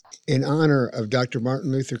In honor of Dr.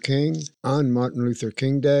 Martin Luther King on Martin Luther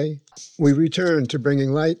King Day, we return to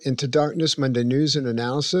Bringing Light into Darkness Monday News and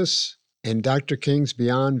Analysis and Dr. King's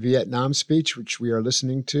Beyond Vietnam speech, which we are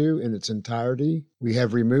listening to in its entirety. We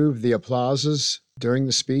have removed the applauses during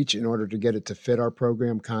the speech in order to get it to fit our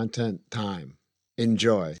program content time.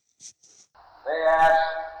 Enjoy. They ask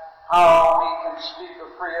how we can speak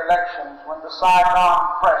of free elections when the Saigon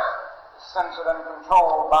press is censored and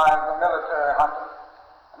controlled by the military junta.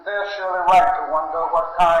 And they're surely right to wonder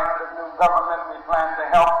what kind of new government we plan to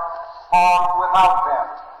help form without them,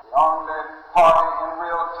 the only party in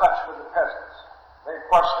real touch with the peasants. They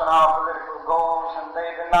question our political goals and they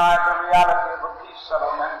deny the reality of a peace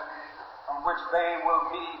settlement from which they will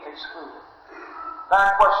be excluded. Their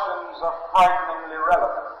questions are frighteningly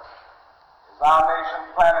relevant. Is our nation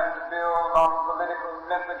planning to build on political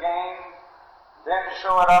myth again, then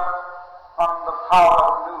show it up from the power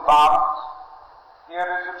of new violence? Here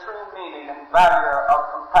is the true meaning and value of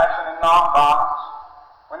compassion and nonviolence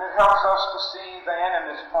when it helps us to see the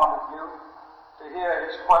enemy's point of view, to hear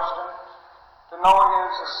his questions, to know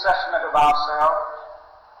his assessment of ourselves.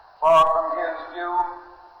 For from his view,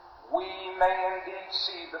 we may indeed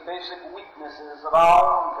see the basic weaknesses of our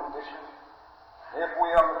own condition. If we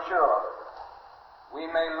are mature, we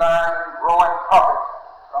may learn and grow and profit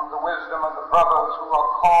from the wisdom of the brothers who are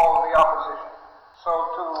called the opposition. So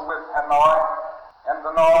too with Hanoi. In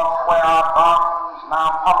the north, where our bombs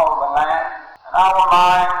now pummel the land, and our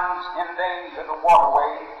minds endanger the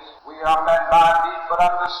waterways, we are met by deep but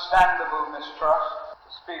understandable mistrust. To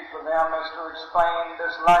speak for them is to explain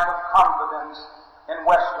this lack of confidence in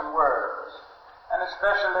Western words, and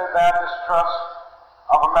especially their distrust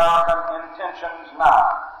of American intentions now.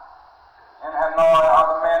 In Hanoi are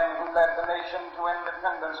the men who led the nation to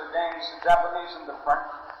independence against the Japanese and the French,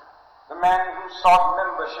 the men who sought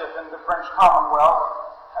membership in the French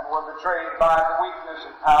Commonwealth and were betrayed by the weakness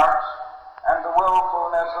of Paris and the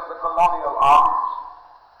willfulness of the colonial armies.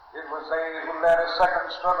 It was they who led a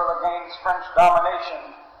second struggle against French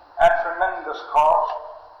domination at tremendous cost,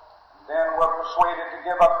 and then were persuaded to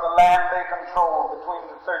give up the land they controlled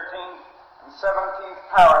between the 13th and 17th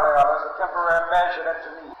parallel as a temporary measure at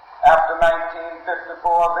Geneva. After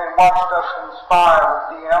 1954, they watched us conspire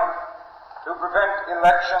with Diem to prevent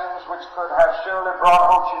elections which could have surely brought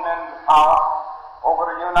Ho Chi Minh to power over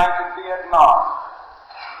the united Vietnam.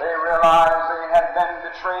 They realized they had been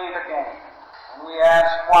betrayed again, and we ask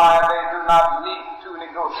why they do not leap to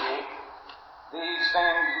negotiate. These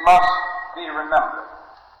things must be remembered.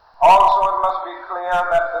 Also, it must be clear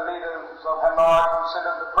that the leaders of Hanoi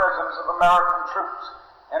considered the presence of American troops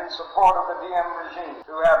in support of the Diem regime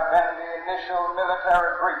to have been the initial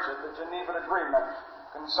military breach of the Geneva Agreement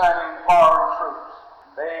concerning foreign troops.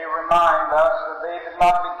 They remind us that they did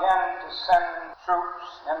not begin to send troops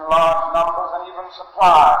in large numbers and even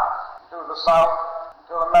supplies to the South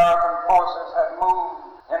until American forces had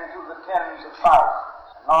moved into the tens of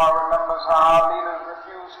thousands. And nor remembers how our leaders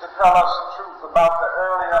refused to tell us the truth about the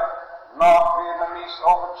earlier North Vietnamese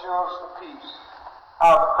overtures for peace,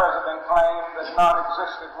 how the president claimed that none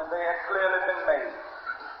existed when they had clearly been made.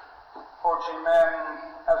 Ho Chi Minh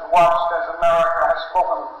has watched as America has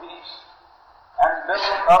spoken of peace and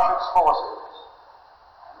built up its forces.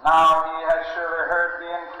 And now he has surely heard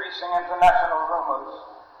the increasing international rumors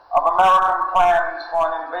of American plans for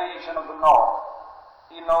an invasion of the North.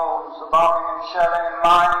 He knows the bombing and shelling and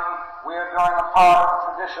mining we are doing a part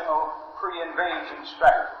of traditional pre-invasion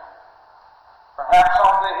strategy. Perhaps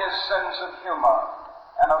only his sense of humor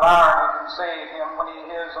and of irony can save him when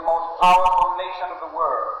he hears the most powerful nation of the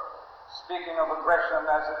world speaking of aggression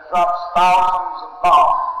as it drops thousands of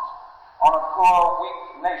bombs on a poor,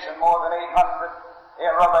 weak nation more than 8,000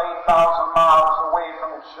 miles away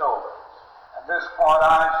from its shores. At this point,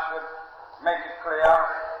 I should make it clear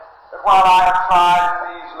that while I have tried in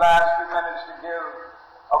these last few minutes to give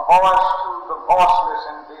a voice to the voiceless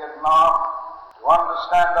in Vietnam, to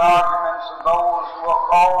understand the arguments of those who are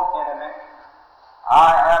called enemy,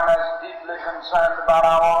 I am as deeply concerned about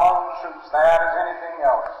our own troops there as anything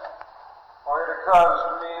else. For it occurs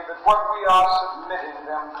to me that what we are submitting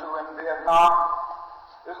them to in Vietnam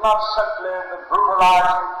is not simply the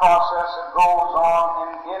brutalizing process that goes on in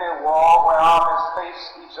any war where armies face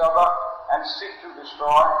each other and seek to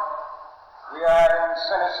destroy. We add in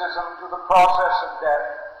cynicism to the process of death,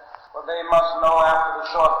 for they must know after the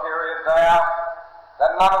short period there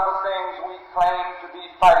that none of the things we claim to be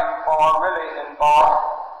fighting for really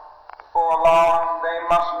involve. Before long, they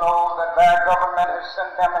must know that their government has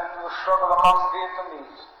sent them into a struggle among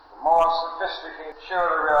Vietnamese. The more sophisticated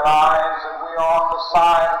surely realize that we are on the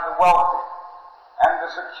side of the wealthy and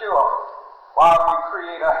the secure, while we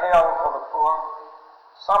create a hell for the poor.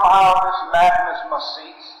 Somehow this madness must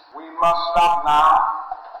cease. We must stop now.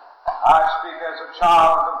 I speak as a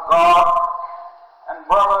child of God and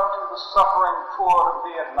brother to the suffering poor of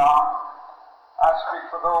Vietnam. I speak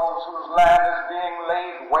for those whose land is being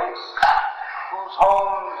laid waste, whose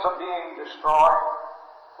homes are being destroyed,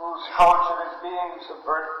 whose culture is being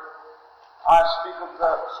subverted. I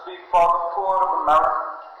speak for the poor of America,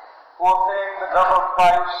 who are paying the double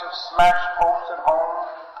price of smashed hopes at home,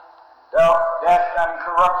 death and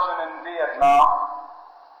corruption in Vietnam.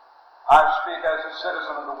 I speak as a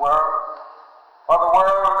citizen of the world, for the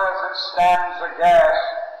world as it stands aghast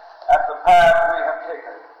at the path we have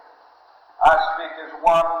taken. I speak as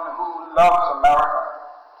one who loves America,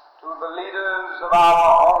 to the leaders of our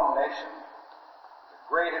own nation. The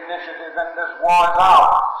great initiative in this war is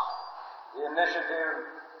ours. The initiative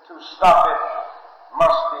to stop it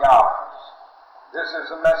must be ours. This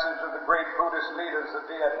is a message of the great Buddhist leaders of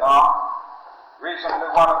Vietnam. Recently,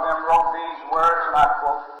 one of them wrote these words, and I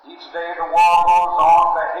quote, "Each day the war goes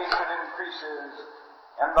on, the hatred increases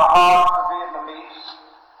in the hearts of Vietnamese,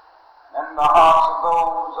 and in the hearts of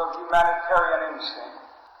those of humanitarian instinct.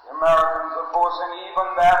 The Americans are forcing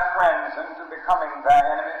even their friends into becoming their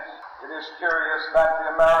enemies. It is curious that the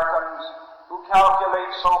Americans, who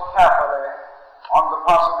calculate so carefully on the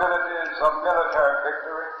possibilities of military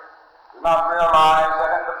victory, do not realize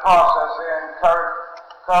that in the process they incur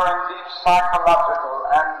in deep psychological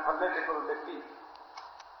and political defeat.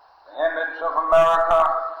 The image of America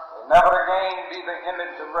will never again be the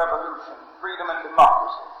image of revolution, freedom, and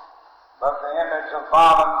democracy, but the image of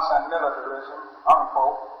violence and militarism,"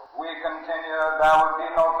 unquote. We continue, there will be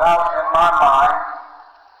no doubt in my mind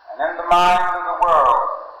and in the mind of the world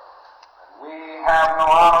that we have no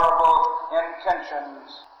honorable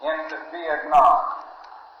intentions in Vietnam.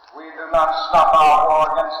 We do not stop our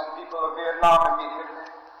war against the people of Vietnam immediately.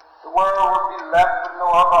 The world will be left with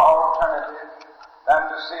no other alternative than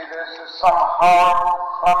to see this as some horrible,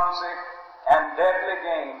 clumsy, and deadly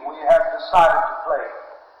game we have decided to play.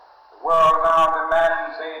 The world now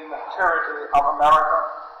demands a maturity of America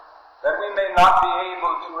that we may not be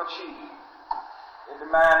able to achieve. It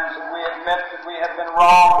demands that we admit that we have been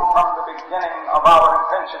wrong from the beginning of our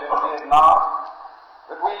adventure in Vietnam,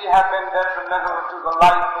 that we have been detrimental to the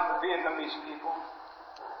life of the Vietnamese people.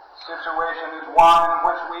 The situation is one in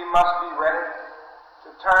which we must be ready to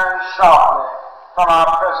turn sharply from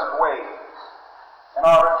our present ways in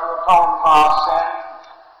order to atone for our sins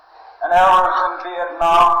and errors in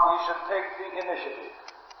Vietnam. We should take the initiative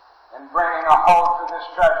in bringing a halt to this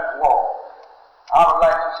tragic war. I would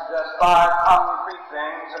like to suggest 5 concrete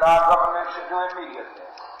things that our government should do immediately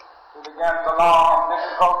to begin the long and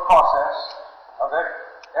difficult process of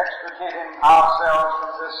extricating ourselves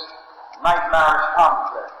from this nightmarish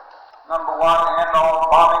conflict. Number 1, end all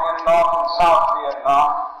bombing in North and South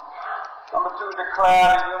Vietnam. Number 2,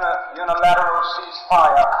 declare a unilateral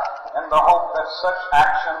ceasefire in the hope that such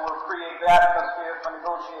action will create the atmosphere for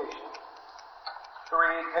negotiation.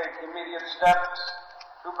 3, take immediate steps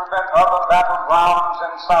to prevent other battlegrounds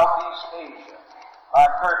in Southeast Asia by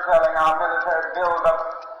curtailing our military buildup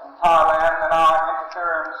in Thailand and our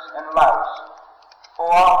interference in Laos.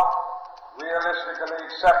 4, realistically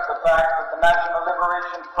accept the fact that the National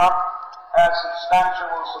Liberation Front has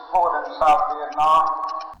substantial support in South Vietnam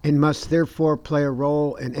and must therefore play a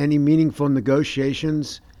role in any meaningful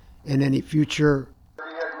negotiations in any future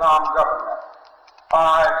Vietnam government.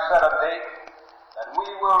 5, set a date that we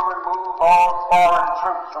will remove all foreign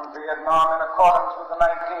troops from Vietnam in accordance with the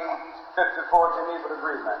 1954 Geneva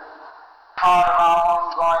Agreement. Part of our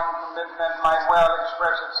ongoing commitment might well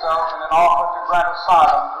express itself in an offer to grant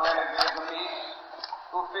asylum to any Vietnamese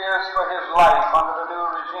who fears for his life under the new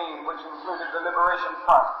regime, which included the Liberation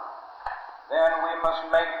Front. Then we must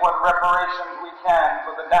make what reparations we can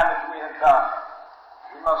for the damage we have done.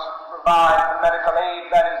 We must provide the medical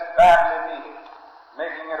aid that is badly needed,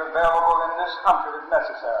 making it available in this country if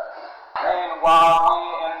necessary. Meanwhile, we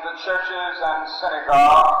in the churches and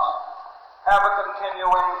synagogues have a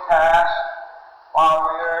continuing task while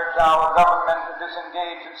we urge our government to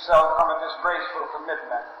disengage itself from a disgraceful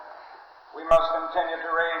commitment. We must continue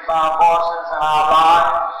to raise our voices and our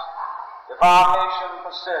lives if our nation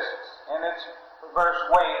persists in its perverse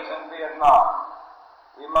ways in Vietnam.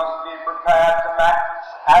 We must be prepared to match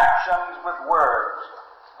actions with words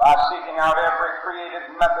by seeking out every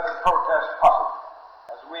creative method of protest possible.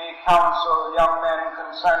 As we counsel young men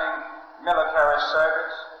concerning military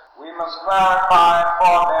service, we must clarify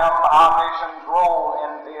for them our nation's role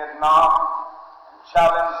in Vietnam and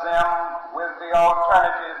challenge them with the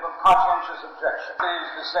alternative of conscientious objection.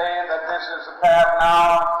 Pleased to say that this is a path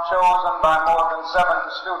now chosen by more than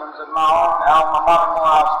 70 students at my own alma mater,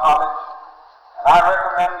 Morehouse College, and I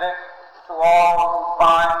recommend it to all who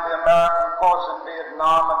find the American course in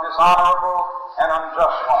Vietnam a dishonorable and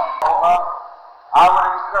unjust one. Moreover, I would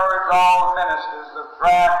encourage all ministers of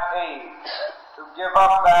draft age to give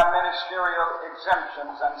up their ministerial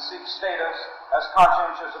exemptions and seek status as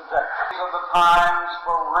conscientious objectors. These are the times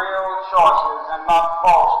for real choices and not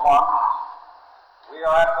false ones. We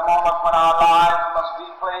are at the moment when our lives must be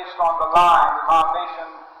placed on the line if our nation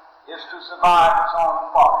is to survive its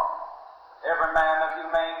own folly. Every man of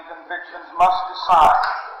humane convictions must decide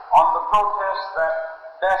on the protest that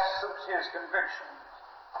best suits his convictions,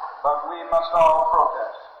 but we must all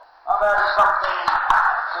protest. Now there is something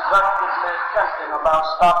seductively tempting about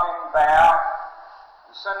stopping there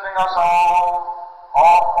and sending us all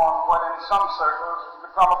off on what in some circles has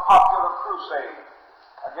become a popular crusade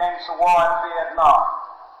against the war in Vietnam.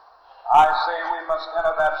 I say we must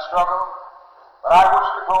enter that struggle, but I wish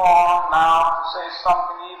to go on now to say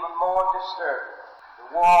something even more disturbing. The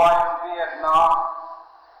war in Vietnam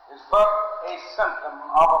is but a symptom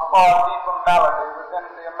of a far deeper malady within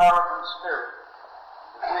the American spirit.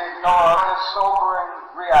 If we ignore this sobering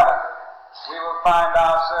reality, we will find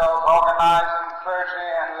ourselves organizing clergy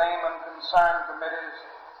and layman concerned committees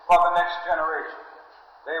for the next generation.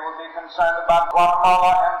 They will be concerned about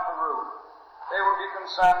Guatemala and Peru. They will be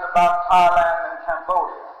concerned about Thailand and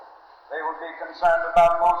Cambodia. They will be concerned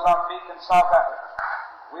about Mozambique and South Africa.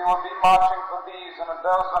 We will be marching for these and a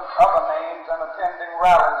dozen other names and attending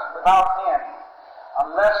rallies without end,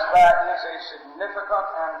 unless there is a significant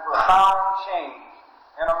and profound change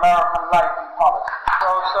in American life and politics.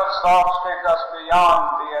 So such thoughts take us beyond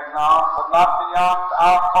Vietnam, but not beyond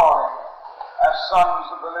our calling as sons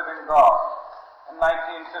of the living God. In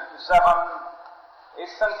 1957, a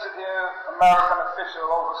sensitive American official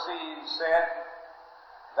overseas said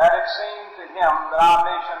that it seemed to him that our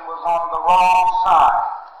nation was on the wrong side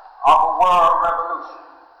of a world revolution.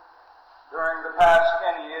 During the past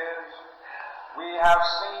 10 years, we have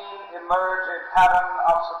seen emerge a pattern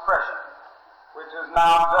of suppression, which has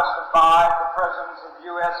now justified the presence of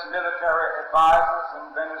U.S. military advisors in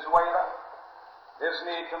Venezuela. This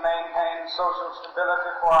need to maintain social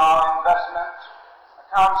stability for our investments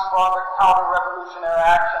accounts for the counter-revolutionary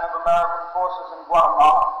action of American forces in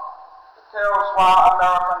Guatemala. It tells why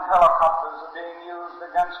American helicopters are being used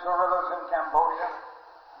against guerrillas in Cambodia,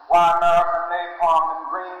 why American napalm and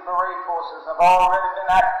Green Beret forces have already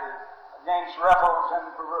been active against rebels in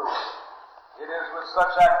Peru. It is with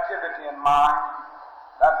such activity in mind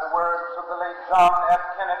that the words of the late John F.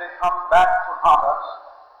 Kennedy come back to haunt us.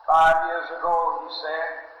 5 years ago, he said,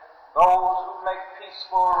 "Those who make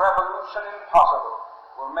peaceful revolution impossible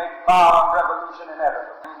will make violent revolution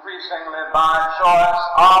inevitable." Increasingly by choice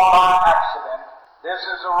or by accident, this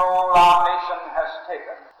is a role our nation has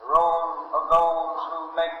taken, the role of those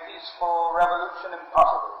who make peaceful revolution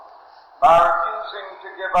impossible, by refusing to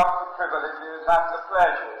give up the privileges and the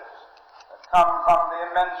pleasures that come from the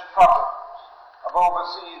immense profits of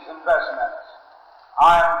overseas investments.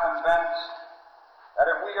 I am convinced that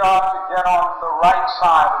if we are to get on the right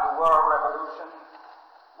side of the world revolution,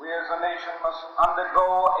 we as a nation must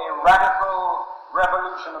undergo a radical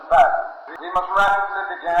revolution of value. We must rapidly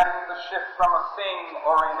begin the shift from a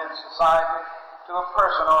thing-oriented society to a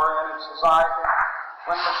person-oriented society,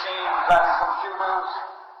 when machines and computers,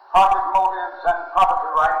 profit motives and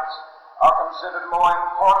property rights are considered more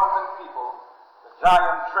important than people. The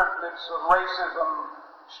giant triplets of racism,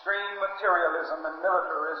 extreme materialism, and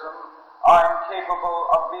militarism are incapable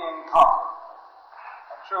of being conquered.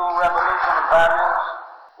 A true revolution of values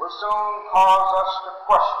will soon cause us to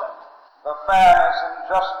question the fairness and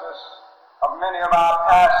justice of many of our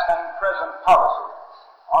past and present policies.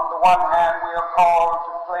 On the one hand, we are called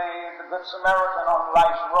to play the Good Samaritan on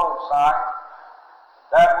life's roadside.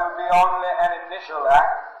 That will be only an initial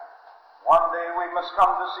act. One day we must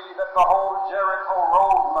come to see that the whole Jericho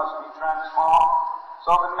road must be transformed,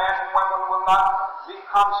 so that men and women will not be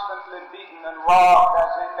constantly beaten and robbed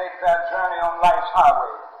as they make their journey on life's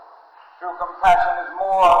highway. True compassion is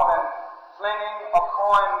more than flinging a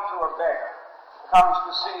coin to a beggar. It comes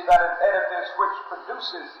to see that an edifice which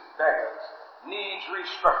produces beggars needs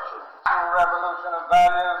restructuring. True revolution of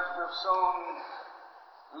values will soon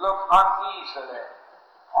look uneasily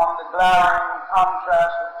on the glaring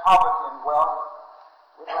contrast of poverty and wealth.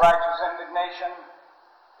 With righteous indignation,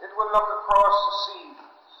 it will look across the seas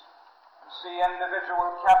and see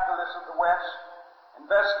individual capitalists of the West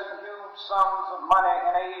investing huge sums of money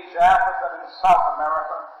in Asia, Africa, and South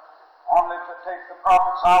America, only to take the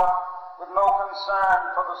profits out with no concern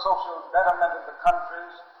for the social betterment of the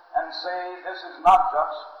countries and say this is not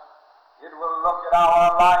just. It will look at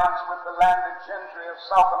our alliance with the landed gentry of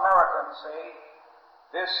South America and say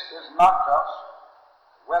this is not just.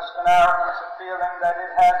 Western arrogance of feeling that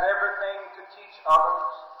it has everything to teach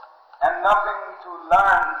others and nothing to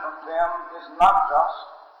learn from them is not just.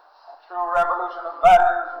 A true revolution of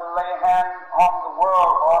values will lay hand on the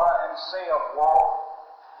world order and say of war,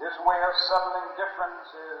 this way of settling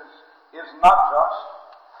differences is not just.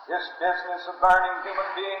 This business of burning human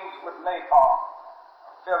beings with napalm,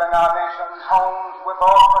 of filling our nation's homes with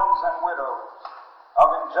orphans and widows, of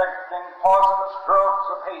injecting poisonous drugs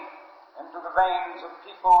of hate into the veins of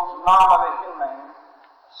peoples normally humane,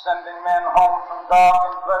 sending men home from dark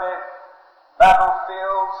and bloody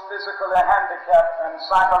battlefields, physically handicapped and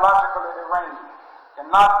psychologically deranged,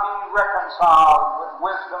 cannot be reconciled with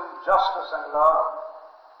wisdom, justice, and love.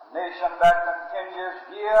 A nation that continues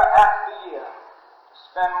year after year to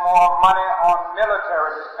spend more money on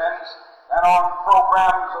military defense than on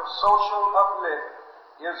programs of social uplift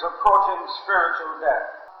is approaching spiritual death.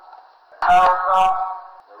 America,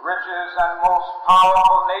 the richest and most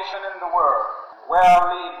powerful nation in the world, will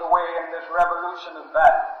lead the way in this revolution of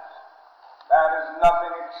values. That is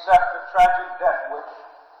nothing except a tragic death wish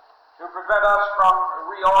to prevent us from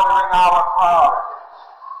reordering our priorities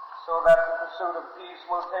so that the pursuit of peace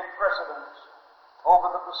will take precedence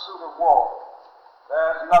over the pursuit of war.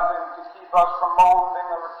 There's nothing to keep us from molding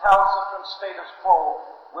a recalcitrant status quo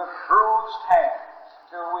with bruised hands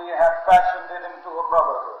till we have fashioned it into a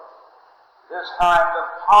brotherhood. This kind of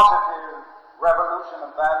positive revolution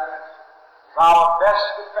of values is our best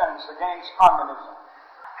defense against communism.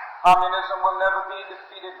 Communism will never be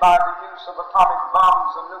defeated by the use of atomic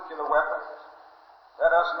bombs and nuclear weapons.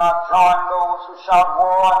 Let us not join those who shout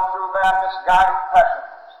war and through their misguided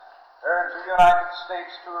passions urge the United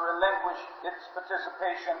States to relinquish its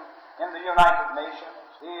participation in the United Nations.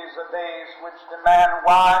 These are days which demand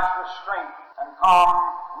wise restraint and calm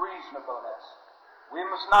reasonableness. We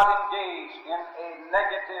must not engage in a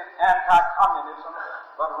negative anti-communism,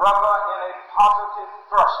 but rather in a positive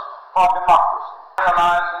thrust for democracy,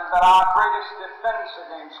 realizing that our greatest defense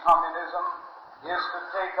against communism is to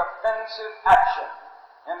take offensive action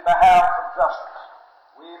in behalf of justice.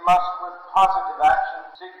 We must, with positive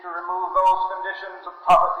action, seek to remove those conditions of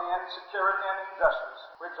poverty, insecurity, and injustice,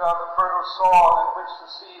 which are the fertile soil in which the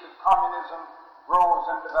seed of communism grows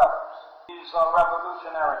and develops. These are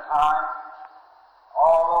revolutionary times.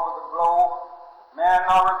 All over the globe, men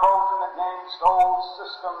are revolting against old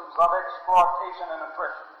systems of exploitation and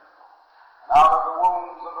oppression. And out of the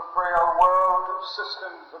wombs of a frail world, new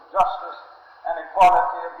systems of justice and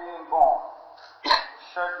equality are being born.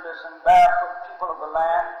 Shirtless and barefoot people of the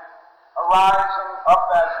land are rising up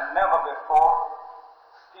as never before.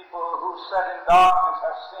 People who sat in darkness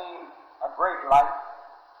have seen a great light.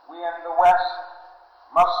 We in the West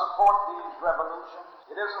must support these revolutions.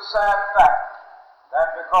 It is a sad fact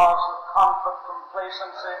that because of comfort,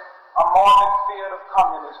 complacency, a morbid fear of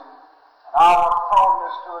communism, and our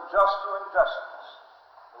proneness to adjust to injustice,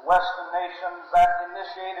 the Western nations that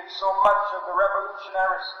initiated so much of the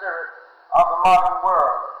revolutionary spirit of the modern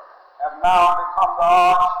world have now become the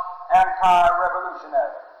arch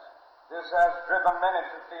anti-revolutionaries. This has driven many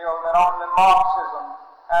to feel that only Marxism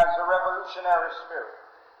has a revolutionary spirit.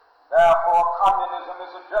 Therefore, communism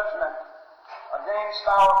is a judgment against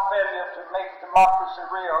our failure to make democracy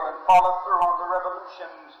real and follow through on the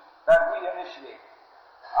revolutions that we initiate.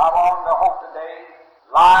 Our only hope today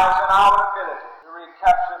lies in our ability to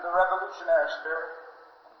recapture the revolutionary spirit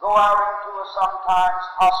and go out into a sometimes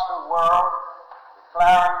hostile world,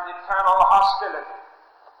 declaring eternal hostility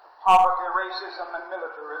to poverty, racism, and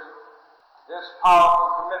militarism. This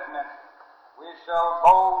powerful commitment, we shall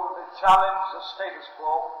boldly challenge the status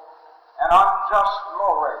quo and unjust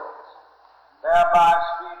mores, thereby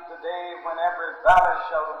speed the day when every valley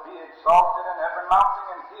shall be exalted and every mountain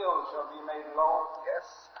and hill shall be made low.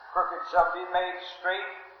 Yes. Crooked shall be made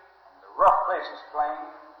straight, and the rough places plain.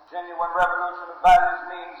 Genuine revolution of values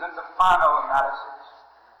means, in the final analysis,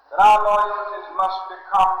 that our loyalties must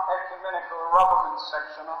become ecumenical rather than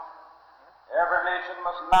sectional. Every nation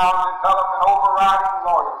must now develop an overriding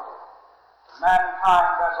loyalty to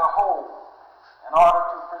mankind as a whole in order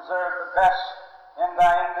to preserve the best in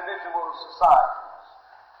their individual societies.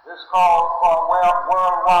 This call for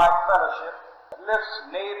worldwide fellowship that lifts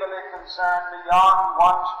neighborly concern beyond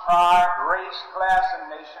one's tribe, race, class,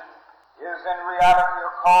 and nation is in reality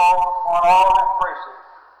a call for an all-embracing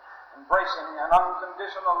and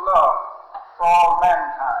unconditional love for all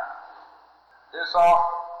mankind. This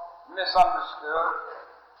oft misunderstood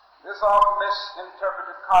This oft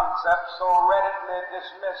misinterpreted concept, so readily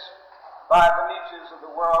dismissed by the Nietzsches of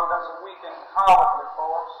the world as a weak and cowardly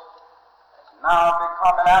force, has now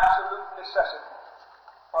become an absolute necessity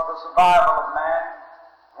for the survival of man.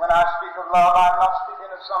 When I speak of love, I'm not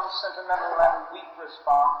speaking of some sentimental and weak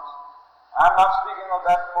response. I'm not speaking of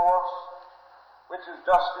that force which is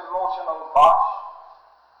just emotional bosh.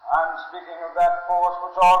 I'm speaking of that force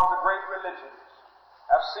which all of the great religions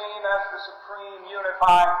have seen as the supreme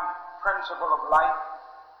unifying principle of life.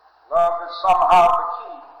 Love is somehow the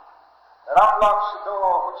key that unlocks the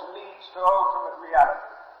door which leads to ultimate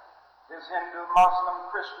reality. This Hindu,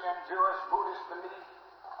 Muslim, Christian, Jewish, Buddhist belief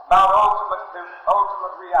about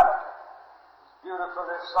ultimate reality is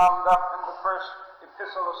beautifully summed up in the first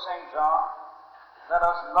epistle of St. John. Let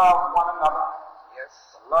us love one another. Yes.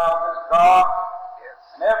 Love is God. Yes.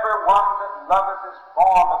 And every one that loveth is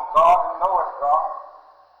born of God and knoweth God.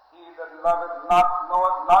 He that loveth not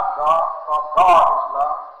knoweth not God, for God is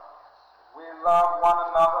love. We love one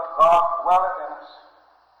another, God dwelleth in us.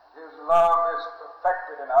 His love is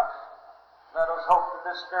perfected in us. Let us hope that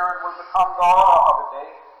this spirit will become the order of the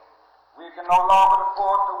day. We can no longer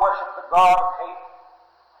afford to worship the God of hate,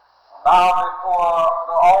 bow before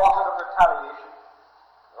the altar of retaliation.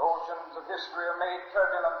 The oceans of history are made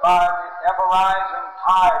turbulent by the ever-rising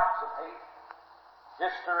tides of hate.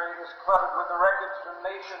 History is cluttered with the records from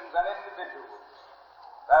nations and individuals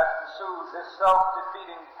that pursued this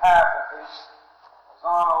self-defeating path of hate. As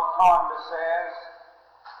Arnold Toynbee says,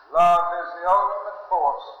 love is the ultimate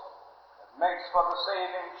force that makes for the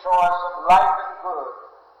saving choice of life and good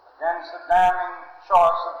against the damning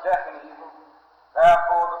choice of death and evil.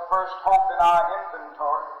 Therefore, the first hope in our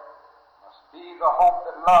inventory must be the hope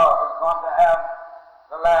that love is going to have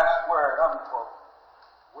the last word, unquote.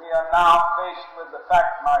 We are now faced with the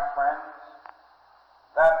fact, my friends,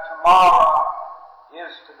 that tomorrow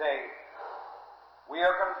is today. We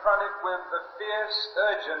are confronted with the fierce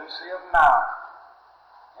urgency of now.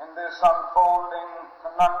 In this unfolding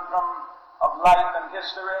conundrum of life and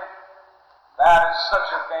history, that is such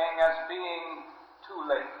a thing as being too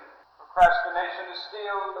late. Procrastination is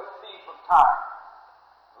still the thief of time.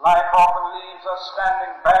 Life often leaves us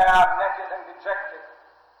standing bare, naked, and dejected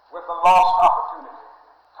with a lost opportunity.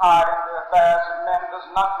 Tied in the affairs of men does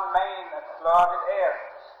not remain at flood, it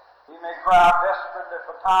ebbs. We may cry out desperately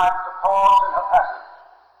for time to pause in her passage,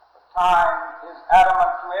 but time is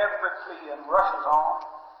adamant to every plea and rushes on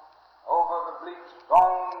over the bleached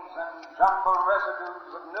bones and jumbled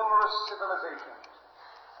residues of numerous civilizations,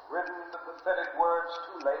 written the pathetic words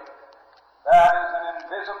too late. That is an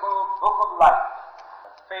invisible book of life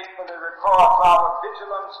that faithfully records our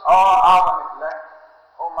vigilance or our neglect.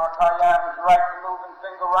 Omar Khayyam is right to moving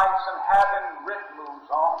finger writes and having writ moves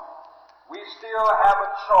on. We still have a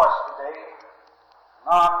choice today,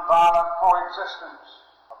 non-violent coexistence,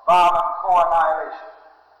 a violent co-annihilation.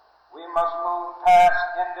 We must move past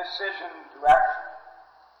indecision to action.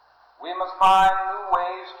 We must find new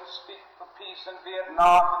ways to speak for peace in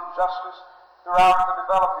Vietnam and justice throughout the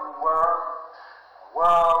developing world, a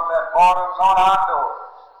world that borders on our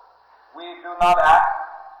doors. We do not act,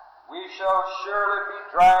 we shall surely be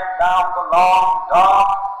dragged down the long, dark,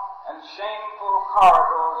 and shameful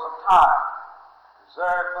corridors of time,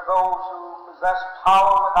 reserved for those who possess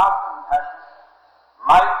power without compassion,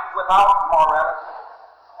 might without morality,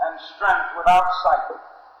 and strength without sight.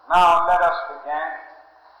 Now let us begin.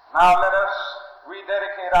 Now let us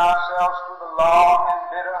rededicate ourselves to the long and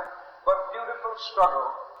bitter but beautiful struggle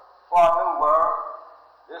for a new world.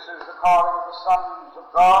 This is the calling of the sons of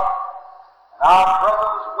God, and our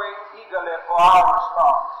brothers wait eagerly for our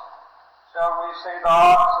response. Shall we say the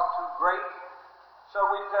odds are too great? Shall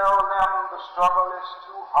we tell them the struggle is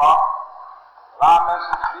too hard? Will our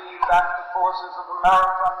message be that the forces of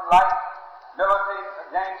American life militate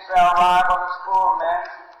against their rival as poor men,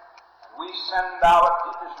 and we send our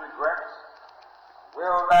deepest regrets?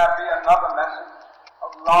 Will there be another message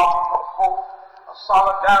of longing, of hope, of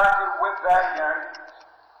solidarity with their yearnings,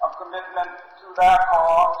 of commitment to their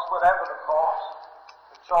cause, whatever the cost?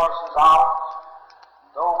 The choice is ours.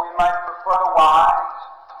 Though we might prefer the wise,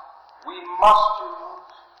 we must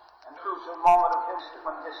choose in crucial moment of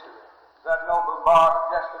human history. That noble bard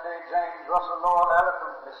of yesterday, James Russell Lowell,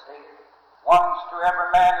 eloquently stated, once to every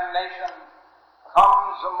man and nation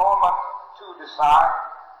comes a moment to decide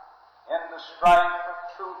in the strife of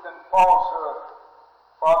truth and falsehood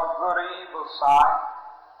for the good or evil side.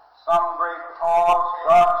 Some great cause,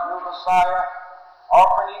 God's new Messiah,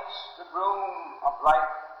 often eats the bloom of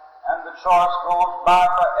life, and the choice goes by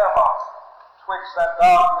forever twixt that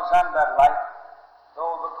darkness and that light,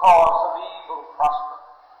 though the cause of evil prosper.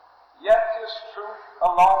 Yet 'tis truth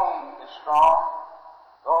alone is strong,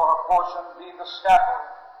 though her portion be the scaffold,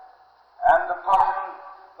 and upon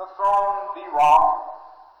the throne be wrong,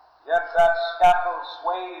 yet that scaffold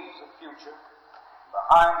sways the future.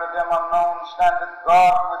 Behind the dim unknown standeth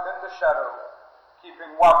God within the shadow,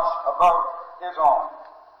 keeping watch above his own.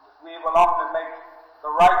 If we will only make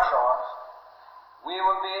the right choice, we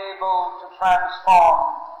will be able to transform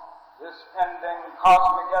this pending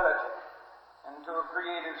cosmic elegy into a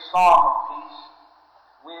creative song of peace.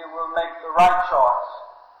 We will make the right choice.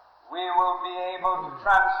 We will be able to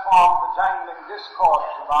transform the jangling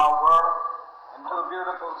discords of our world into a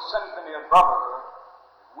beautiful symphony of brotherhood.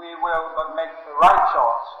 We will but make the right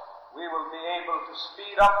choice. We will be able to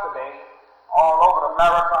speed up the day all over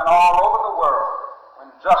America and all over the world, when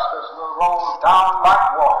justice will roll down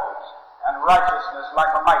like waters and righteousness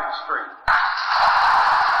like a mighty stream.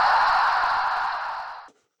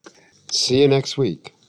 See you next week.